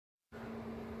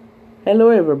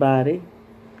Hello, everybody.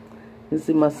 You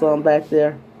see my son back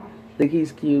there? Think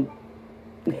he's cute.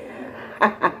 This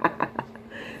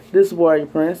is Warrior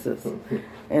Princess,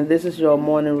 and this is your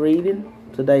morning reading.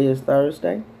 Today is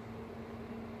Thursday,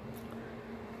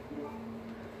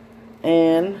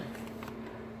 and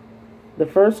the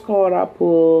first card I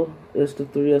pull is the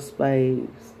Three of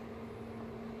Spades,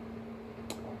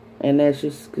 and as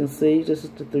you can see, this is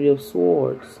the Three of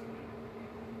Swords.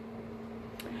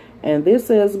 And this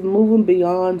says moving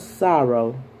beyond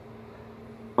sorrow,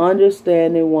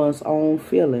 understanding one's own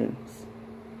feelings.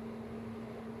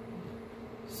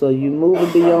 So you're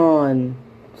moving beyond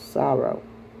sorrow,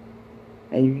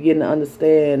 and you're getting to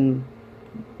understand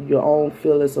your own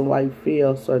feelings and why you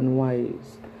feel certain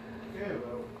ways.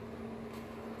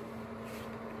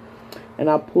 And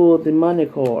I pulled the money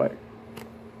card.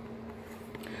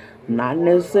 Not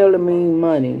necessarily mean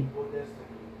money,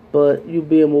 but you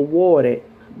being rewarded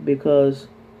because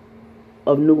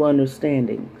of new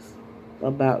understandings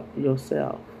about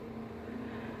yourself.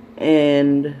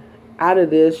 And out of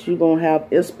this, you're going to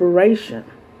have inspiration,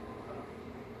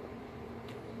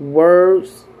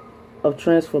 words of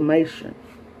transformation.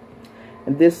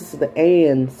 And this is the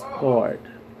Ands card.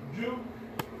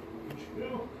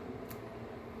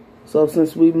 So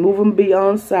since we're moving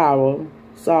beyond sorrow,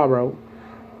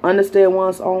 understand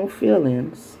one's own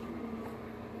feelings,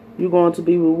 you're going to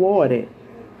be rewarded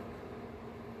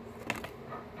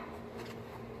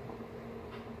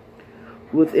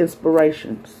with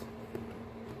inspirations.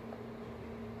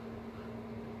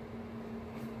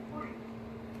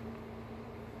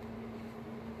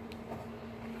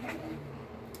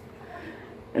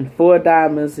 And Four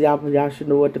Diamonds, y'all should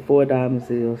know what the Four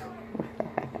Diamonds is.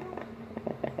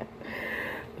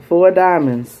 Four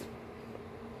Diamonds.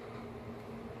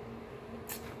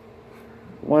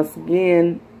 Once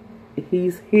again,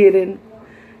 he's hiding,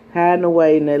 hiding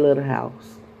away in that little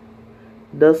house.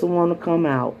 Doesn't want to come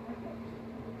out.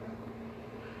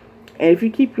 And if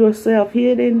you keep yourself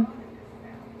hidden,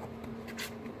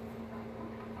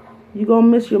 you're going to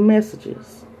miss your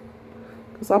messages.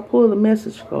 Because I pulled a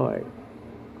message card.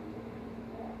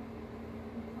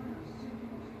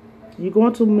 You're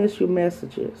going to miss your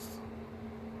messages.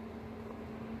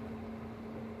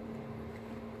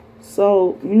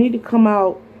 So you need to come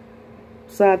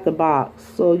outside the box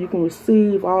so you can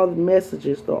receive all the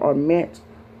messages that are meant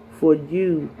for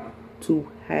you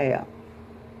to have.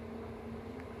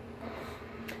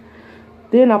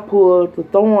 Then I pulled the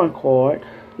Thorn card.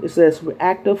 It says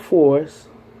reactive force,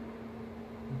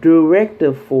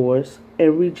 directive force,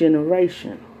 and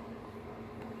regeneration.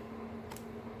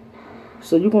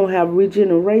 So you're going to have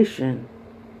regeneration.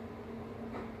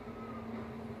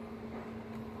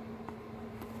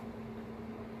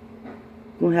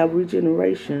 You're going to have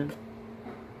regeneration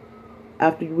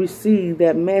after you receive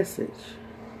that message.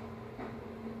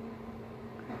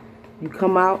 You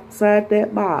come outside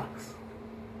that box.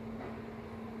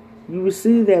 You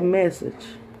receive that message,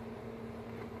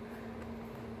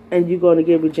 and you're going to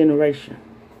get regeneration.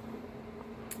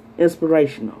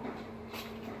 Inspirational.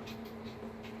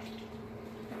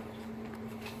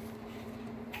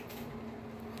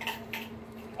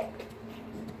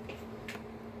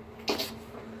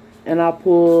 And I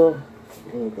pull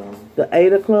the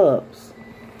Eight of Clubs.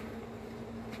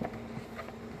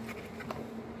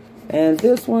 And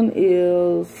this one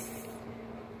is,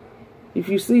 if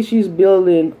you see, she's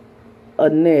building a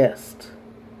nest,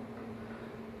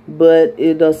 but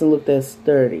it doesn't look that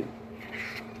sturdy.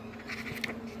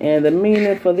 And the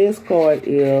meaning for this card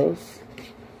is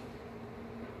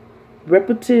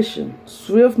repetition,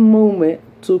 swift movement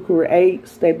to create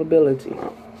stability.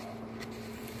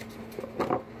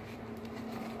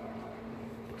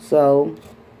 So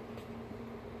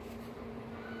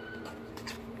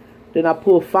then I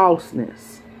pull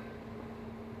falseness.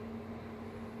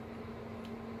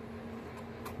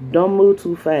 Don't move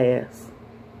too fast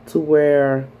to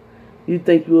where you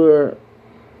think you're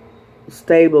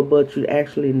stable, but you're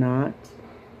actually not.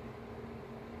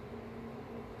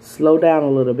 Slow down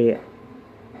a little bit.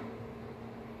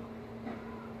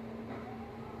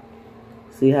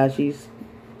 See how she's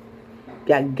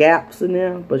got gaps in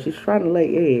there, but she's trying to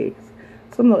lay eggs.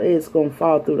 Some of the eggs going to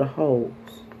fall through the holes,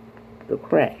 the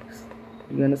cracks.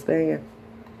 You understand?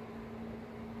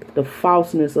 The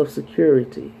falseness of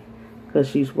security. Because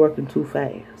she's working too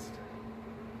fast.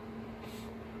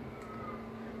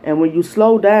 And when you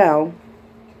slow down,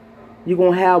 you're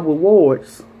going to have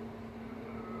rewards,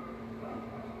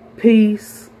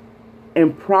 peace,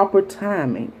 and proper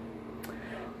timing.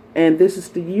 And this is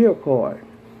the Year card.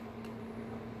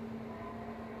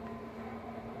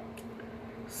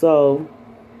 So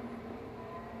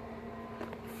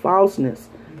falseness.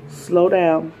 Slow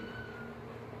down.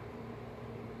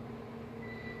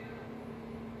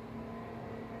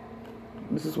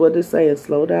 This is what they're saying.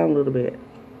 Slow down a little bit.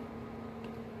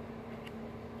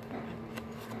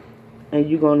 And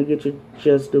you're going to get your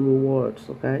just due rewards,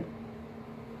 okay?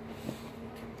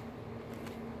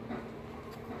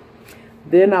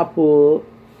 Then I pulled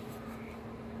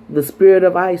the Spirit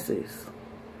of Isis.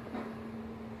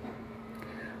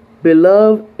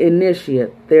 Beloved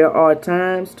initiate, there are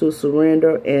times to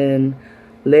surrender and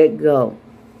let go.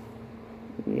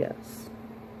 Yes.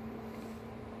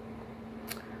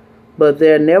 But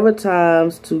there are never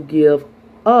times to give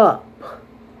up.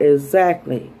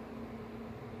 Exactly.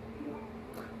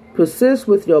 Persist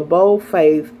with your bold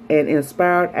faith and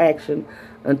inspired action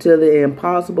until the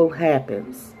impossible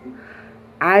happens.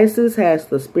 Isis has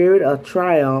the spirit of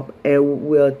triumph and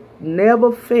will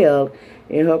never fail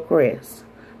in her quest,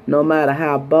 no matter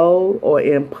how bold or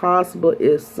impossible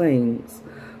it seems.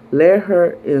 Let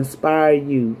her inspire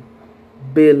you.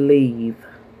 Believe.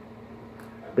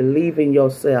 Believe in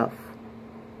yourself.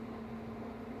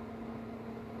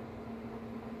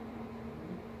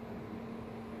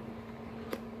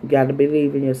 You got to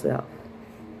believe in yourself.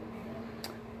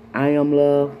 I am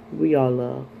love. We are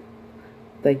love.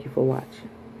 Thank you for watching.